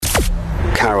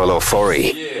Carol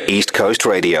Ofori, East Coast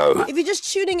Radio. If you're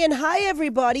just tuning in, hi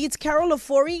everybody, it's Carol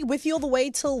Ofori with you all the way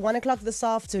till 1 o'clock this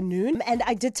afternoon. And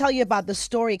I did tell you about the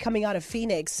story coming out of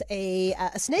Phoenix. A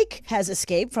snake has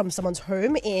escaped from someone's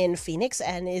home in Phoenix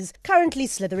and is currently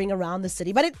slithering around the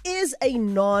city. But it is a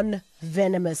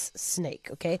non-venomous snake,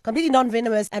 okay? Completely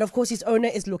non-venomous. And of course, his owner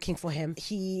is looking for him.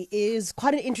 He is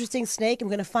quite an interesting snake. I'm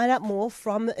going to find out more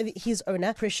from his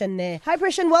owner, Prishan Nair. Hi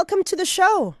Prishan, welcome to the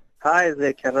show. Hi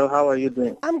there, Carol. How are you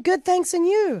doing? I'm good, thanks, and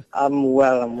you? I'm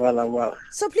well.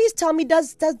 So please tell me,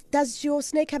 does your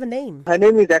snake have a name? Her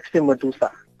name is actually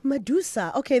Medusa.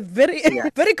 Medusa. Okay,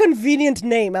 very convenient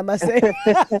name, I must say.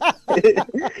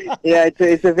 Yeah,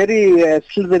 it's a very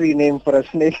slithery name for a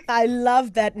snake. I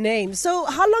love that name. So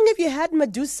how long have you had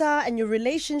Medusa and your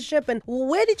relationship, and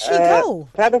where did she go?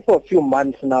 I've had her for a few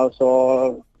months now,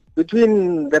 so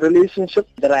between the relationship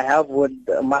that I have with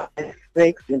my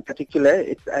snakes in particular,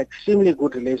 it's an extremely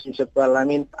good relationship. Well, I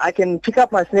mean, I can pick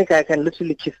up my snake, I can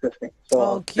literally kiss the snake.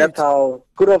 So that's how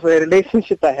good of a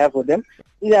relationship I have with them.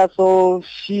 Yeah, so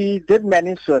she did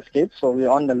manage to escape, so we're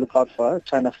on the lookout for her,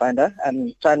 trying to find her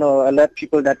and trying to alert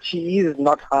people that she is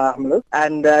not harmless,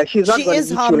 and she's not going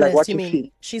to eat you like what you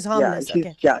see. She's harmless,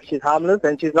 she's harmless,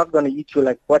 and she's not going to eat you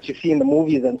like what you see in the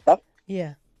movies and stuff.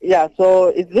 Yeah. Yeah, so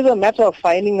it's just a matter of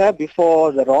finding her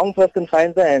before the wrong person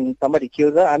finds her and somebody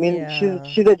kills her. I mean,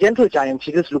 she's a gentle giant.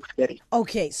 She just looks scary.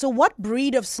 Okay, so what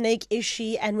breed of snake is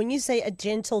she? And when you say a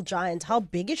gentle giant, how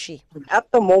big is she? At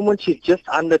the moment, she's just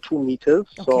under 2 meters.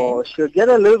 So she'll get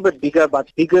a little bit bigger,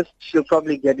 but biggest she'll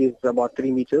probably get is about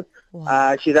 3 meters.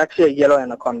 Wow. She's actually a yellow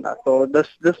anaconda. So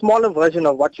the smaller version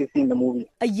of what you see in the movie.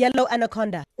 A yellow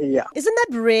anaconda? Yeah. Isn't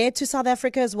that rare to South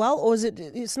Africa as well? Or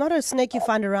it's not a snake you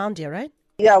find around here, right?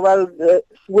 Yeah, well,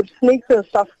 with snakes and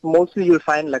stuff, mostly you'll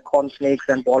find like corn snakes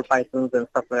and ball pythons and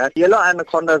stuff like that. Yellow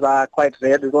anacondas are quite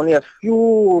rare. There's only a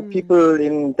few people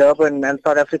in Durban and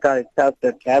South Africa itself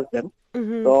that has them.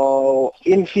 Mm-hmm. So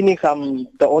in Phoenix, I'm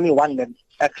the only one that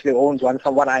actually owns one,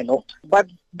 from what I know. But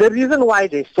the reason why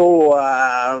they're so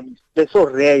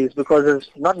rare is because there's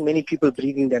not many people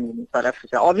breeding them in South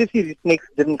Africa. Obviously, these snakes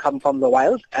didn't come from the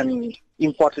wild and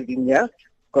imported in here,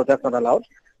 because that's not allowed.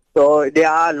 So they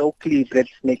are locally bred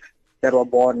snakes that were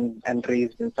born and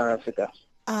raised in South Africa.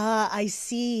 Ah, I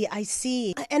see.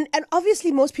 And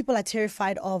obviously most people are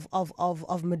terrified of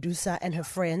Medusa and her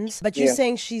friends. But you're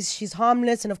saying she's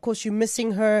harmless, and of course you're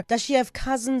missing her. Does she have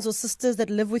cousins or sisters that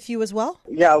live with you as well?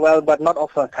 Yeah, well, but not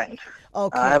of her kind.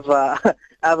 Okay.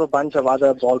 I have a bunch of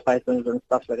other ball pythons and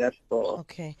stuff like that. So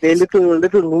they're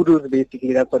little noodles,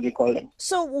 basically. That's what we call them.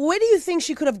 So where do you think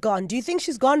she could have gone? Do you think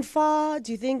she's gone far?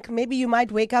 Do you think maybe you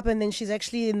might wake up and then she's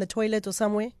actually in the toilet or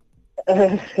somewhere?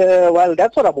 Well,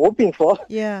 that's what I'm hoping for.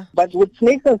 Yeah. But with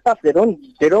snakes and stuff, they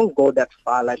don't go that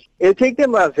far. Like, it'll take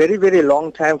them a very, very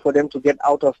long time for them to get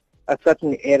out of a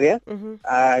certain area,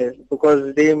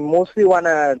 because they mostly want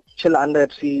to chill under a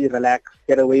tree, relax,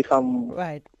 get away from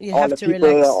You all have the to people.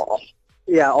 relax.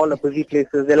 All the busy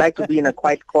places. They like to be in a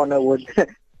quiet corner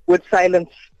with silence.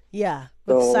 Yeah,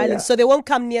 with silence. So they won't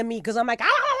come near me because I'm like,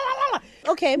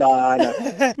 okay. No.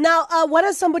 Now, what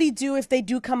does somebody do if they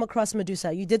do come across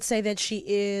Medusa? You did say that she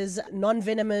is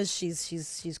non-venomous.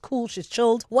 She's cool. She's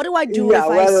chilled. What do I do if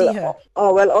I see her?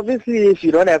 Oh, well, obviously, if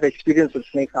you don't have experience with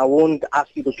snakes, I won't ask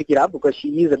you to pick it up, because she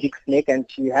is a big snake and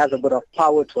she has a bit of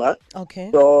power to her. Okay.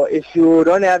 So if you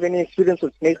don't have any experience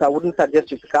with snakes, I wouldn't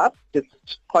suggest you pick up. Just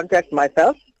contact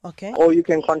myself. Okay. Or you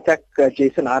can contact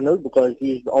Jason Arnold, because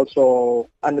he also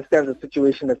understands the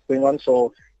situation that's going on,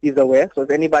 so he's aware. So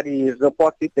if anybody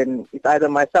reports it, then it's either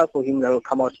myself or him that will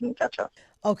come out and catch her.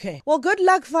 Okay. Well, good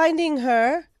luck finding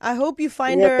her. I hope you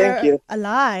find her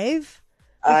alive.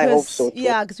 Because, I hope so too.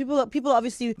 Yeah, because people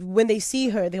obviously, when they see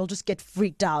her, they'll just get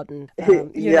freaked out. And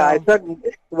I thought,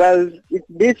 well, it's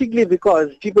basically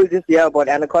because people just hear about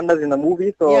anacondas in the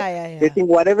movie, so they think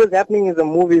whatever's happening in the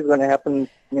movie is going to happen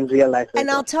in real life.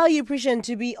 And I'll tell you, Prishan,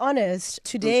 to be honest,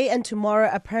 today and tomorrow,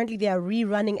 apparently they are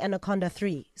rerunning Anaconda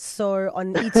 3, so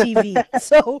on ETV.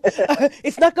 So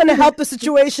it's not going to help the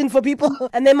situation for people.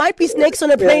 And there might be snakes on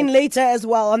a plane later as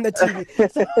well on the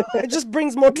TV. So it just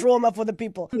brings more trauma for the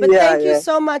people. But thank you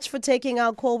so much for taking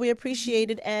our call. We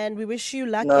appreciate it, and we wish you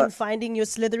luck in finding your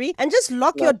slithery. And just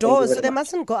lock your doors so they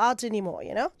mustn't go out anymore,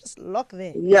 Just lock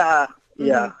there.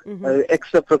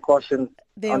 Extra precautions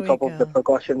on top of the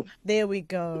precautions. There we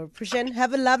go. Prishan,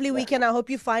 have a lovely weekend. I hope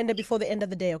you find her before the end of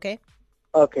the day, okay?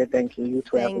 Okay, thank you. You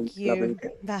too. Thank you.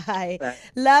 Bye.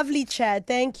 Lovely chat.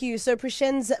 Thank you. So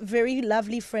Prishan's very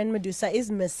lovely friend Medusa is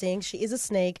missing. She is a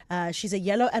snake. She's a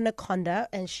yellow anaconda,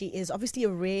 and she is obviously a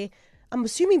rare I'm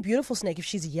assuming beautiful snake if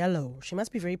she's yellow. She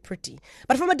must be very pretty.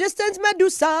 But from a distance,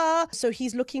 Medusa. So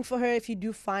he's looking for her. If you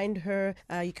do find her,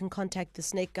 you can contact the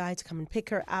snake guy to come and pick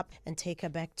her up and take her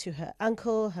back to her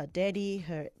uncle, her daddy,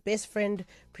 her best friend,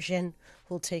 Prishen,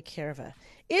 who'll take care of her.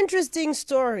 Interesting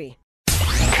story.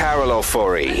 Carol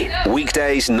Ofori,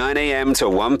 weekdays 9 a.m. to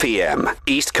 1 p.m.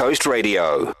 East Coast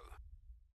Radio.